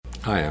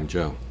Hi, I'm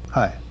Joe.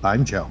 Hi,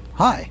 I'm Joe.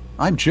 Hi,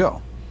 I'm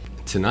Joe.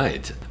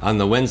 Tonight on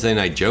the Wednesday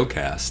Night Joe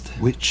Cast.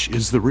 Which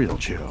is the real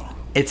Joe?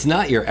 It's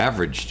not your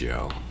average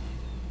Joe.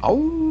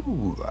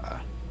 Oh.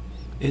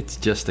 It's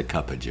just a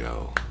cup of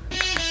Joe.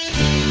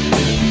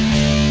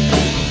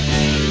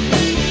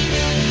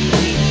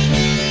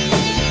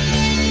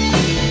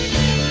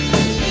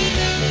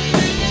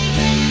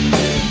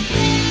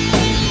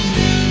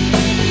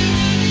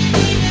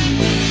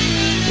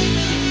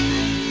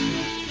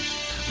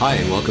 Hi,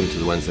 and welcome to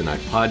the Wednesday Night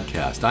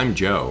Podcast. I'm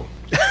Joe.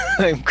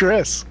 I'm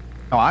Chris.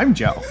 Oh, I'm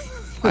Joe.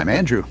 I'm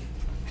Andrew.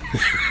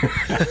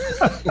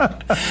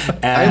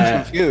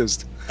 I'm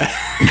confused.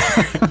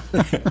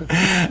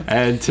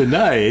 And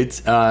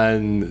tonight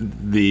on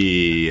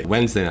the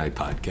Wednesday Night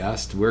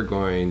Podcast, we're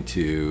going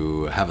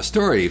to have a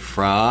story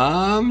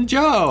from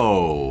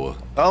Joe.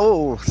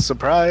 Oh,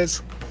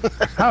 surprise.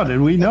 How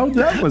did we know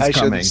that was I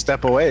coming? should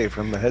step away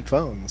from the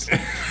headphones.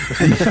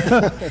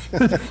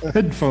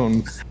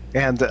 Headphones.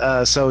 And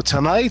so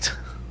tonight,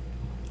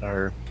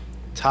 our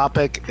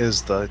topic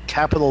is the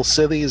Capital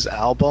Cities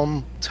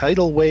album,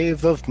 Tidal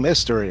Wave of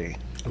Mystery.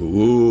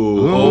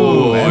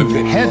 Ooh,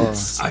 And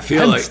hence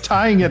like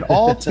tying it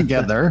all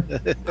together.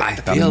 I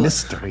The feel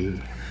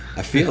mystery.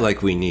 I feel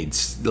like we need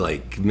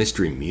like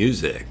mystery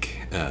music.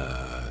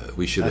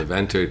 We should have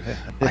entered.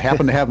 I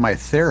happen to have my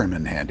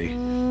theremin handy.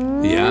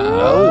 Yeah.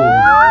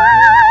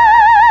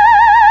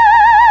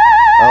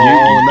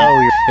 Oh,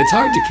 no. It's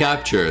hard to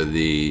capture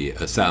the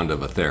sound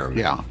of a theremin.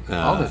 Yeah.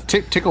 It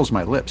tickles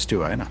my lips,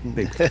 too. I know.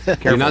 Be careful.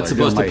 You're not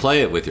supposed to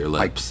play it with your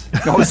lips.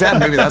 Oh, is that?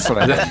 Maybe that's what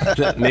I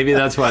did. Maybe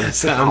that's why the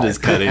sound is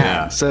cutting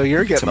out. So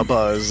you're getting a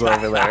buzz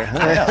over there.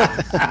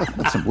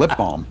 That's some lip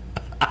balm.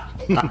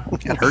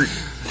 Can't hurt.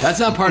 That's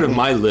not part of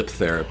my lip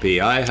therapy.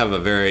 I have a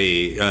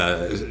very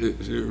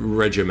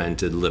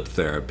regimented lip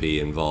therapy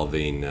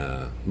involving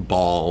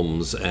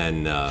balms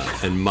and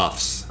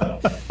muffs.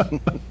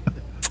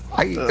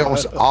 I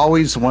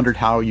always wondered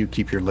how you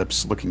keep your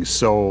lips looking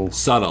so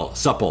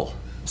Supple.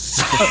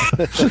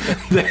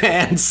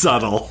 And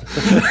subtle.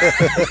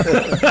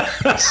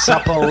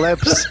 Supple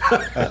lips.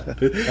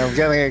 I'm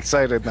getting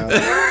excited now.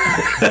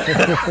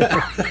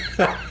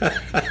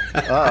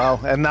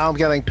 Uh-oh. And now I'm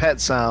getting pet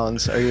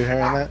sounds. Are you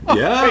hearing that?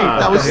 Yeah.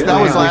 That was We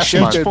last month.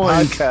 shifted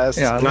podcast.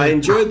 Yeah. I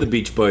enjoyed the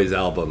Beach Boys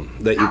album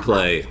that you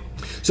play.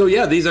 So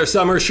yeah, these are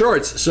summer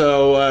shorts.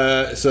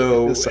 So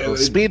So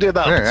speed it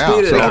up. Yeah,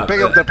 Speed it up.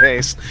 Pick up the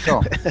pace.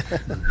 Oh,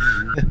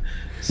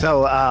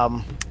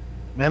 So,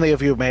 many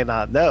of you may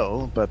not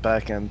know, but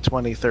back in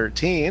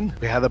 2013,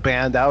 we had a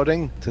band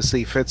outing to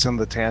see Fitz and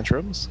the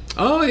Tantrums.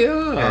 Oh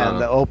yeah.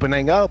 And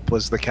opening up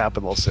was the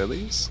Capital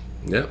Cities.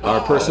 Yeah, our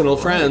personal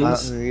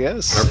friends.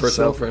 Yes. Our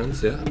personal So,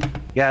 friends, yeah.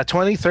 Yeah,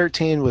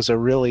 2013 was a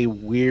really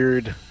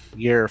weird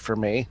year for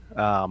me.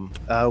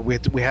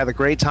 We had a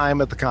great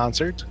time at the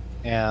concert.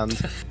 And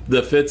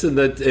The Fitz and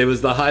it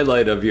was the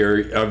highlight of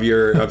your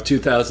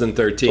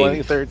 2013.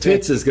 2013.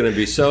 Fitz is going to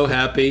be so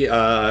happy.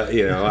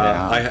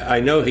 I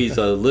know he's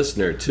a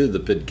listener to the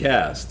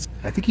podcast.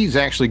 I think he's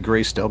actually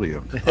Grace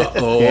W.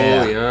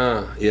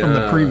 Yeah. From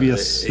the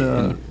previous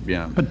Yeah.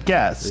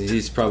 podcast.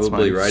 He's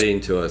probably That's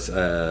writing to us,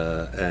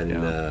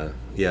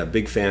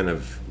 big fan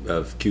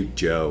of Cute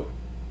Joe.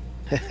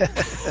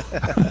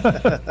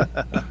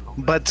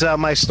 But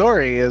my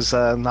story is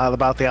not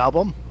about the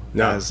album.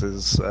 No. As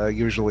is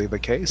usually the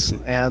case,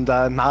 and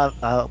not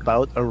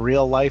about a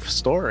real life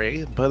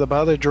story, but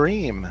about a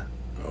dream.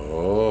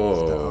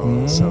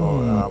 Oh.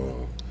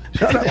 So,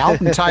 The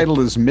album title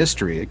is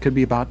Mystery. It could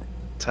be about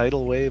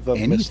Tidal Wave of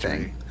Mystery.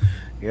 anything.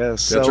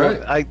 Yes. That's so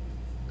right.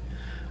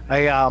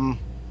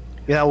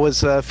 I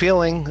was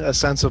feeling a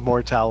sense of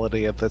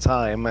mortality at the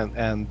time,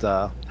 and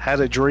had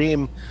a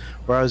dream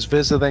where I was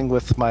visiting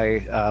with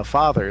my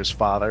father's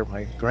father,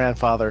 my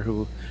grandfather,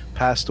 who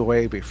passed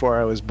away before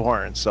I was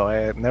born, so I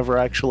had never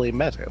actually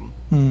met him.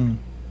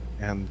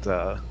 And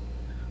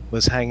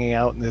was hanging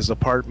out in his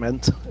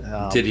apartment.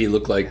 Did he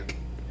look like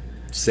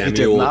did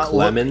Samuel not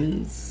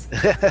Clemens?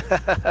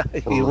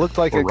 He looked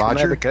like a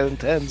Roger? Connecticut.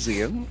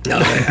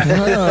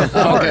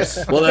 Okay.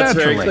 Well, that's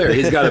very Naturally. clear.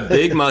 He's got a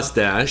big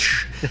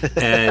mustache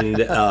and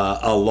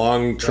a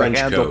long trench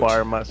coat.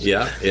 handlebar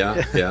mustache.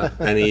 Yeah.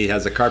 And he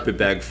has a carpet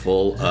bag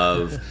full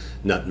of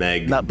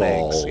nutmeg Nutmegs,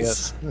 balls.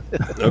 yes.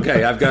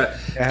 Okay, I've got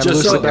And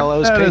just so.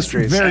 Lucibello's That is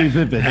pastries. very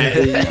vivid.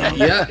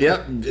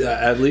 Yeah.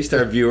 At least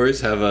our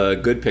viewers have a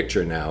good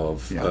picture now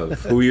of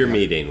who you're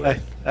meeting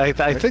with. I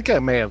think I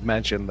may have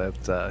mentioned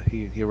that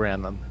he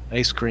ran an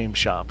ice cream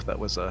shop that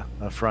was a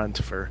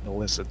front for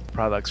illicit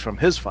products from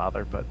his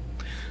father, but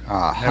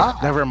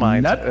never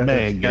mind.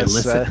 Nutmeg, Yes,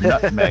 illicit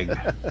nutmeg.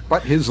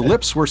 But his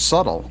lips were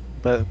subtle.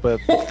 but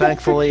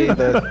thankfully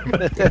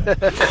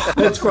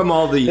It's from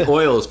all the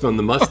oils from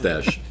the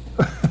mustache.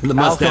 The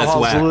mustache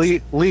wax.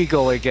 alcohol's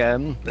legal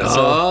again.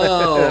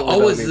 so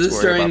Was need to this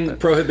worry during about that.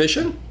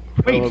 Prohibition?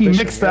 Wait, he Prohibition,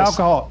 mixed the yes.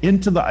 alcohol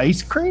into the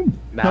ice cream?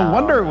 No No,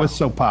 wonder it no. was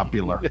so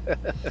popular. A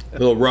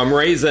little rum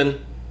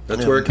raisin.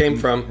 That's where it came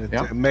from.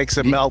 Yeah. It makes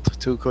it melt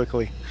too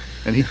quickly.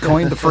 And he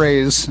coined the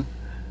phrase,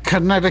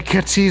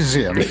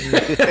 Connecticutesian.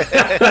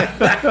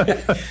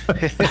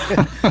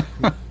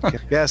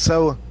 Yeah,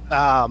 so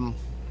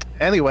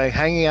anyway,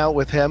 hanging out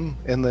with him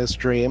in this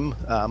dream,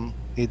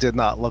 he did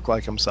not look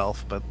like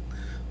himself, but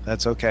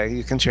that's okay.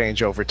 You can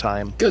change over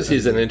time. Because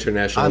he's an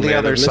international On the man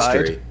other of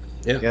mystery. side.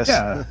 Yeah. Yes.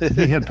 Yeah,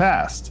 he had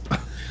passed.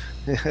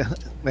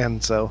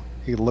 And so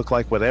he looked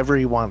like whatever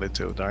he wanted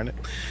to, darn it.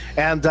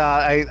 And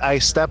I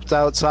stepped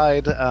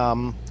outside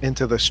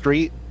into the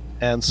street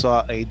and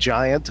saw a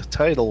giant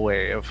tidal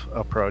wave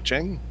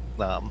approaching,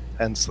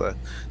 hence the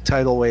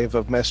tidal wave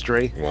of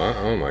mystery. Wow.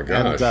 Oh my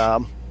gosh.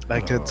 And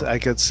I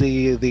could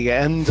see the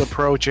end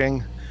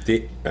approaching.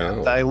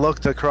 I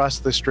looked across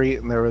the street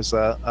and there was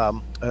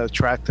a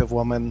attractive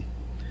woman,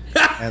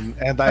 and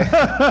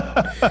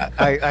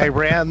I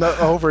ran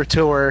over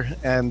to her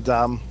and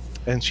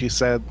she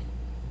said,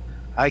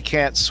 "I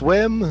can't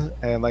swim,"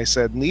 and I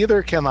said,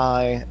 "Neither can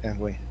I," and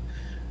we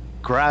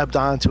grabbed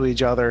onto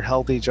each other,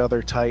 held each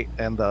other tight,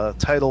 and the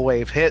tidal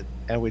wave hit,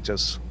 and we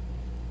just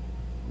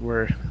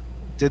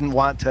didn't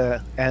want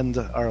to end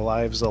our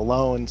lives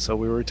alone, so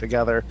we were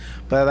together.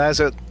 But as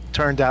it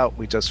turned out,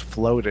 we just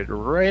floated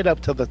right up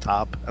to the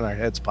top, and our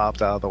heads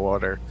popped out of the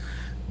water.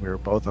 We were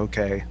both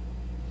okay,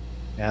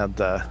 and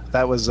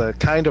that was a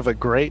kind of a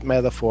great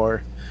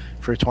metaphor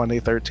for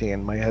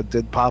 2013. My head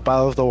did pop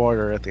out of the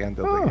water at the end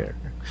of the year.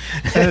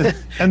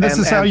 And this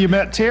is how you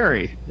met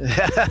Terry.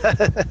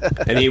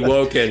 And he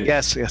woke and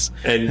yes.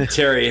 And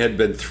Terry had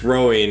been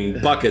throwing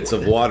buckets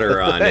of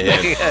water on him.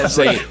 Yes,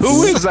 like,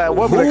 who is that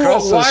woman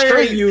across the Why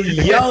street? are you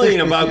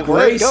yelling about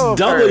Grace go of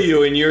her.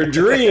 W in your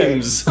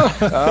dreams?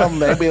 Oh,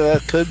 maybe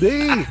that could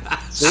be.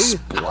 See?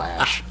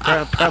 Splash.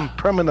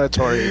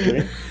 Premonitory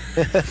dream.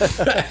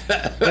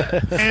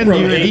 And From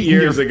you had 8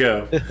 years eaten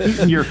ago.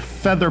 your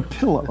feather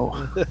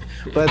pillow.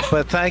 But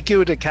thank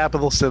you to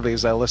Capital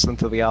Cities. I listened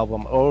to the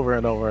album over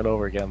and over and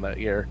over again that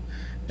year,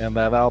 and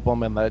that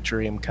album and that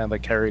dream kind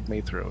of carried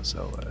me through.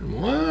 So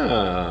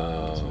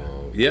Wow.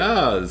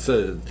 Yeah, it's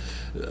a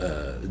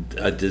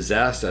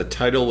disaster, a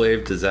tidal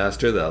wave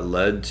disaster that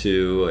led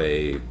to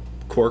a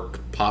cork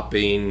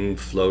popping,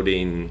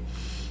 floating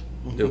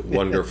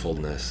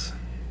wonderfulness.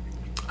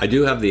 I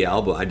do have the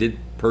album. I did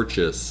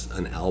purchase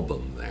an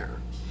album there.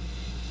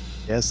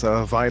 yes,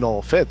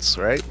 vinyl fits,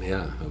 right?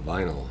 Yeah, a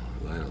vinyl,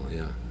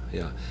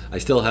 yeah. I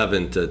still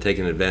haven't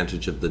taken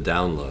advantage of the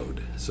download,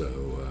 so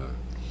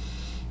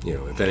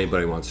if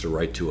anybody wants to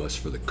write to us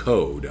for the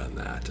code on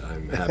that,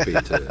 I'm happy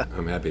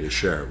to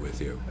share it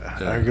with you.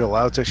 Are you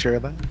allowed to share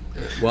that?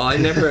 Well,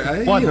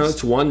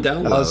 it's one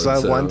download.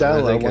 It's one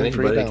download, I think one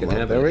free anybody can download.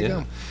 have There it. we Yeah.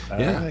 go.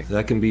 Yeah, All right.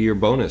 that can be your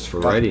bonus for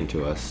writing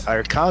to us.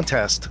 Our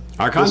contest.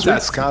 This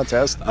week's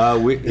contest.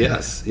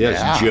 Yes.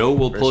 Yeah. Joe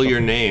will pull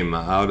your name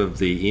out of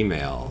the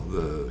email.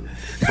 The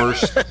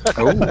first.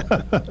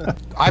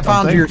 I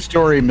found your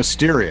story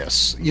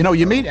mysterious. You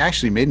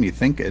actually made me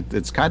think.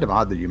 It's kind of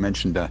odd that you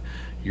mentioned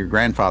your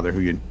grandfather, who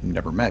you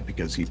never met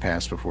because he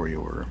passed before you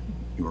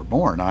were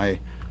born. I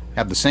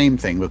have the same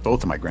thing with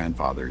both of my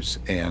grandfathers,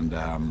 and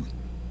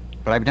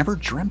but I've never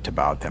dreamt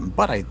about them.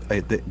 But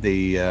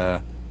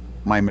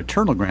my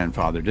maternal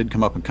grandfather did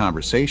come up in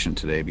conversation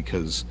today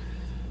because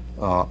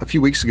a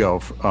few weeks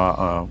ago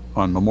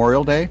on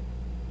Memorial Day.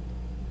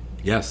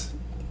 Yes.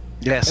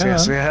 Yes.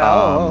 Yeah.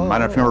 I don't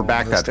know if you remember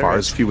back that far. It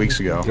was a few weeks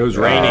ago. It was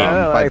raining.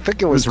 I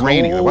think it was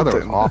raining. The cold weather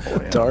was and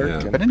awful. Yeah. dark. Yeah.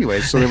 and- But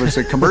anyway, so there was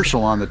a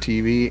commercial on the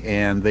TV,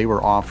 and they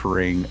were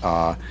offering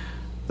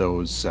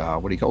those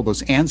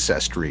those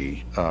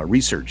ancestry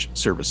research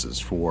services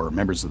for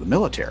members of the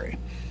military.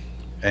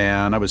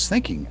 And I was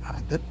thinking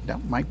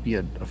that might be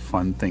a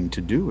fun thing to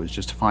do, is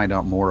just to find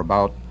out more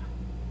about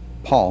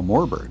Paul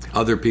Morberg.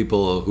 Other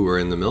people who are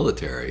in the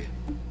military.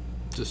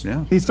 Just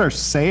Yeah, These are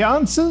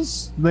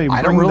seances? They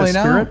I bring don't really the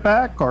know. spirit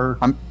back, or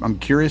I'm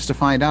curious to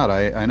find out.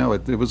 I know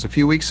it was a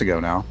few weeks ago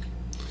now.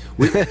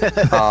 But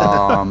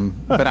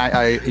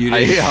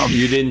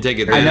you didn't take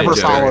advantage. I never of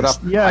it. followed up.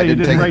 yeah, I you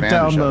didn't didn't take write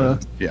down advantage the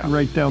of it. Yeah.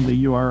 write down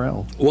the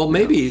URL. Well,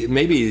 maybe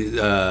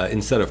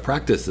instead of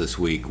practice this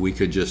week, we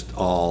could just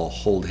all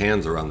hold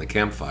hands around the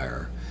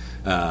campfire,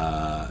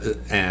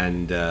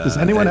 and Does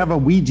anyone have a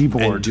Ouija and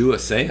board? do a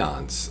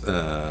séance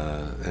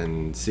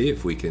and see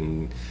if we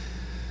can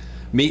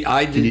meet.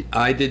 I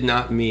did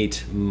not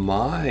meet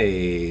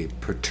my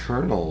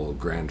paternal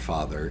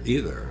grandfather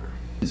either,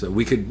 so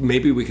we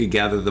could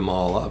gather them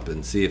all up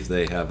and see if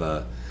they have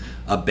a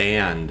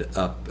band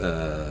up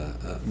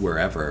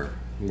wherever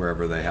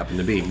they happen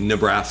to be.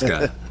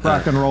 Nebraska.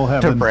 Rock and roll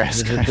heaven.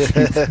 Nebraska.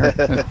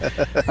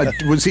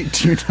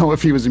 Do you know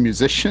if he was a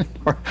musician,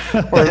 or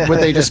would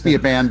they just be a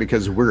band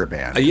because we're a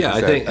band? Yeah, I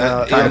Is think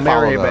that- trying to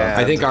merry follow the-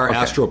 band. I think our Okay.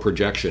 astral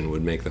projection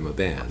would make them a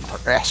band.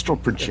 Astral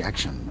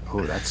Projection.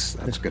 Oh, that's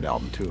a good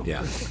album too.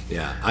 Yeah.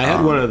 I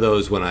had one of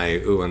those when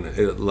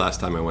last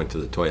time I went to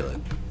the toilet.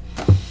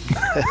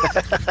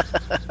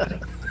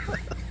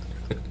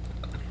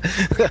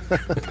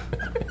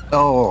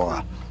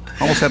 Oh,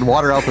 almost had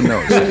water out the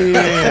nose.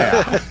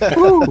 Yeah.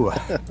 Ooh.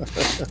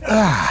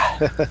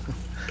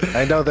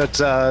 I know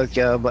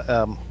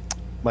that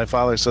my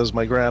father says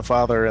my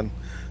grandfather and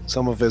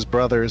some of his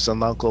brothers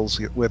and uncles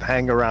would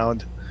hang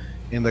around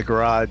in the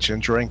garage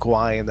and drink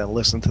wine and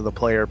listen to the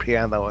player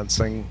piano and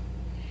sing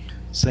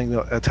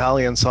the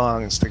Italian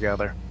songs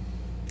together.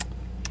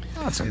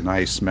 That's a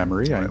nice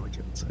memory. That's what we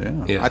could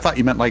say. Yeah. I thought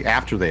you meant like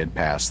after they had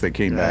passed, they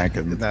came back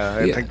and No,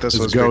 I Yeah. think this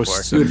As was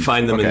ghosts. before. We would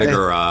find them in the Okay.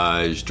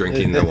 garage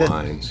drinking the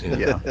wine.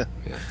 yeah.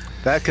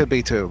 That could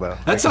be too, though. I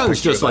That can sounds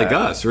picture just like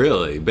that. us,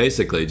 really.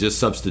 Basically, just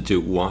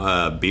substitute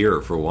beer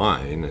for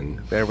wine, and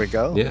There we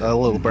go. Yeah. A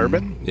little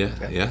bourbon.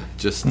 yeah.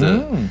 Just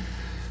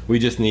we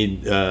just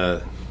need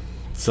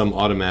some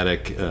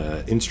automatic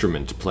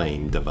instrument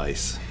playing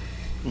device,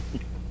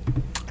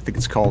 I think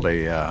it's called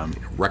a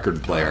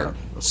record player.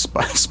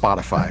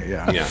 Spotify.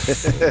 Yeah.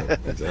 Yeah,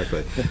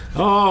 exactly.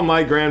 Oh,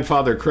 my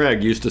grandfather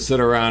Craig used to sit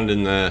around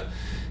in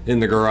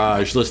the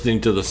garage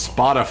listening to the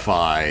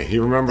Spotify.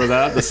 You remember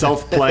that? The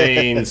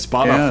self-playing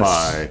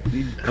Spotify. Yes.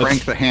 He'd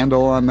crank the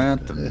handle on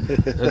that. And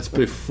That's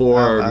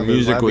before On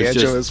music the was edge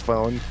of his just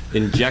phone.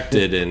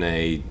 injected in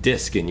a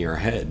disc in your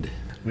head.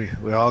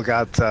 We all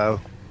got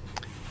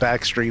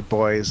Backstreet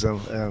Boys and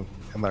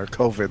our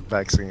COVID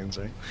vaccines,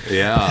 right?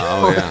 Yeah.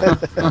 Oh,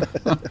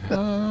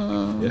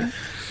 yeah. Yeah.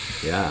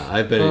 Yeah,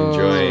 I've been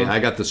enjoying. I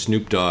got the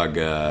Snoop Dogg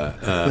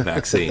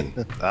vaccine.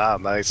 Ah,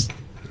 nice.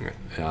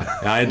 Yeah,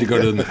 I had to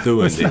go to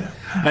Methuen.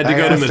 I had to I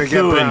go to have to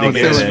get Methuen to brownies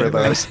get for it.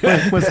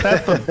 those. Was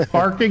that the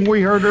barking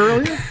we heard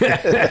earlier?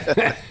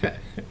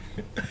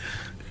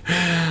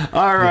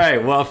 All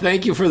right. Well,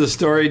 thank you for the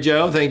story,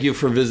 Joe. Thank you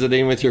for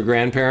visiting with your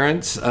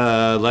grandparents,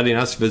 letting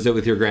us visit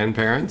with your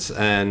grandparents,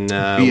 and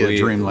Via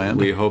Dreamland.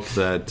 We hope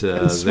that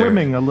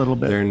Swimming a little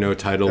bit. there are no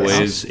tidal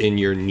waves in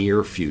your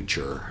near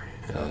future.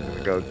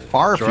 Go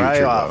far dry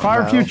future. off. though.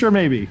 Far No. future,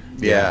 maybe.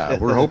 Yeah,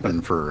 we're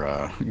hoping for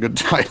a good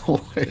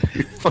tidal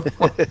wave.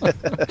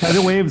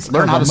 Tidal waves.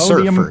 Learn how to surf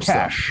Ammonium first, though.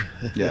 cash.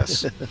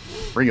 Yes.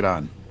 Bring it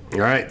on. All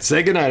right.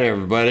 Say goodnight,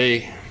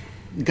 everybody.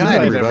 Good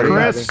night, everybody.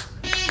 Chris.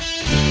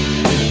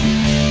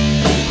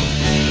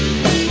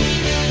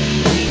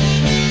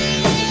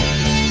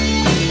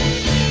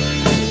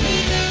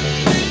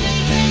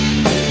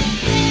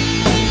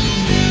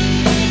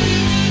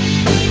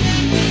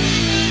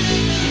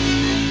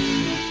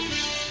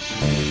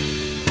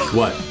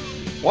 What?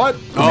 What?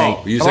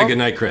 Oh, you Hello? said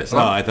goodnight, Chris. Oh,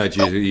 I thought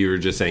you were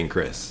just saying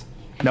Chris.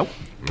 Nope.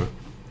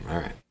 All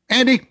right.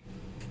 Andy.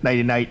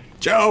 Nighty night.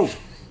 Joe.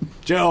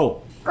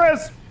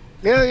 Chris.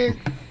 Yeah.